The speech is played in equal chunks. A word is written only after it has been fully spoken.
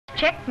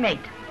checkmate.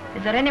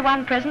 Is there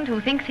anyone present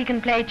who thinks he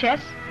can play chess?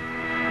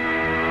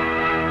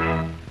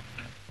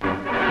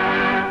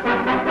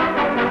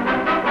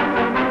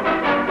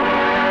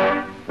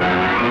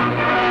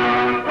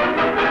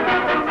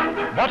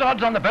 What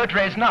odds on the boat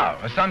race now,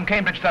 as some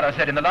Cambridge fellow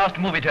said in the last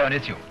Movietone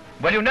issue?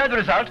 Well, you know the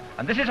result,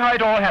 and this is how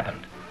it all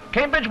happened.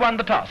 Cambridge won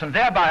the toss, and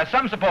thereby, as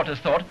some supporters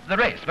thought, the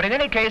race, but in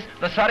any case,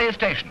 the Surrey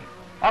station.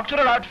 Oxford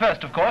are out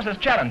first, of course, as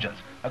challengers,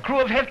 a crew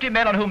of hefty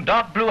men on whom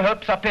dark blue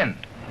hopes are pinned.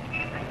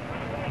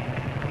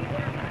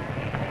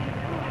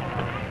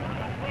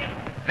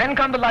 Then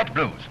come the light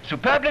blues,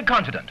 superbly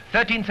confident.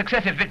 13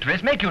 successive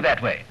victories make you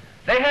that way.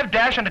 They have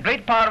dash and a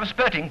great power of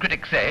spurting,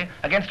 critics say,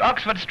 against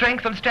Oxford's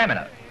strength and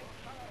stamina.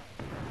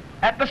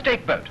 At the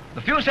stake boat,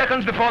 the few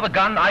seconds before the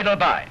gun idle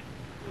by.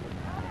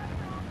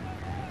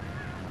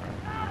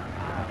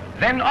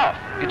 Then off.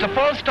 It's a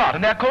false start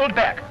and they're called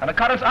back, an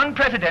occurrence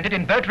unprecedented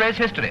in boat race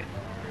history.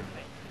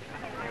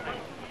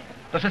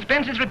 The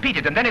suspense is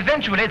repeated and then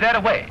eventually they're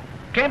away.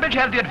 Cambridge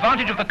have the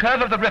advantage of the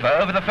curve of the river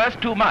over the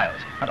first 2 miles,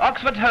 and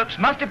Oxford's hopes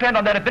must depend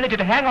on their ability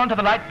to hang on to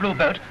the light blue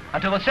boat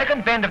until the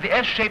second bend of the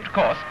S-shaped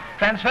course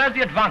transfers the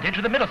advantage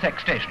to the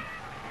Middlesex station.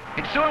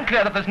 It's soon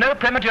clear that there's no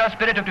premature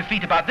spirit of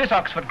defeat about this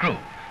Oxford crew,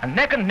 and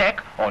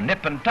neck, or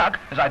nip and tuck,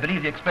 as I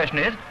believe the expression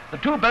is, the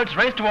 2 boats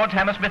race towards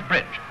Hammersmith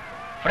Bridge.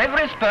 For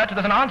every spurt,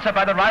 there's an answer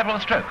by the rival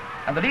stroke,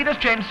 and the leaders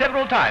change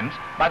several times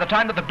by the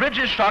time that the bridge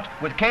is shot,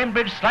 with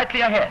Cambridge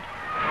slightly ahead.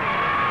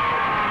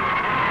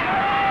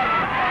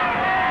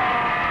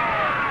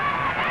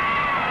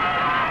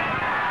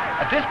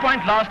 At this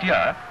point last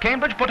year,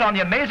 Cambridge put on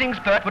the amazing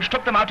spurt which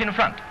took them out in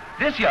front.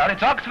 This year,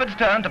 it's Oxford's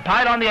turn to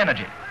pile on the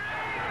energy.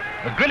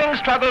 The grilling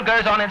struggle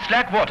goes on in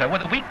slack water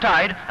with a weak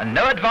tide and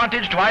no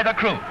advantage to either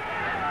crew.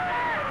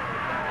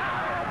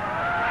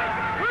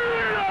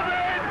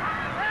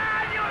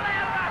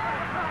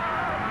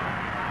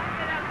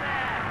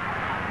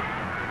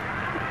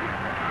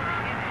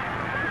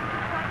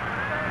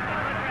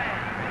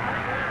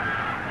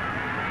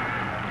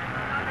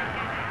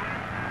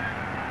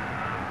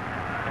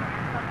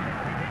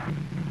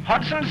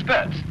 Hodson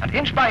spurts, and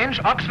inch by inch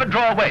Oxford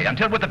draw away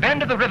until with the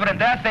bend of the river in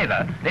their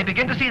favour, they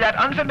begin to see that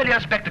unfamiliar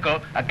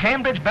spectacle, a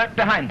Cambridge boat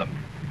behind them.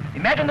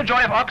 Imagine the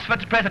joy of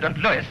Oxford's president,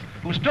 Lewis,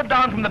 who stood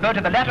down from the boat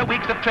in the latter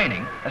weeks of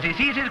training as he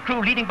sees his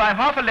crew leading by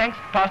half a length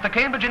past the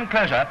Cambridge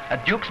enclosure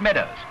at Duke's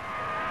Meadows.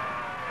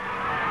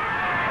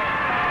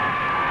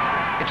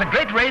 It's a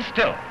great race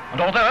still,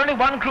 and although only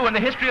one crew in the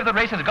history of the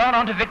race has gone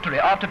on to victory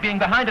after being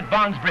behind at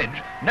Barnes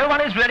Bridge, no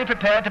one is really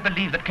prepared to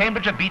believe that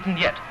Cambridge are beaten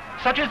yet.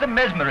 Such is the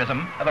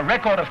mesmerism of a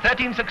record of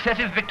 13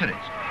 successive victories.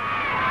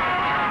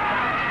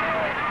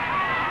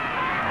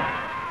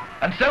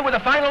 And so with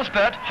a final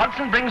spurt,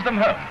 Hodson brings them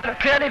home.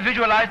 Clearly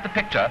visualized the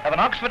picture of an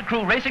Oxford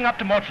crew racing up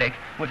to Mortlake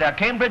with their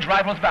Cambridge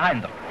rivals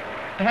behind them.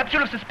 Perhaps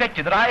you'll have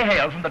suspected that I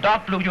hail from the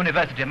dark blue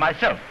university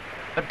myself.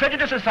 But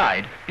prejudice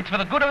aside, it's for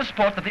the good of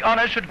sport that the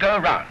honours should go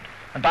round.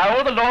 And by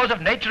all the laws of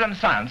nature and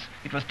science,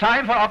 it was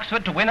time for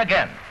Oxford to win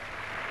again.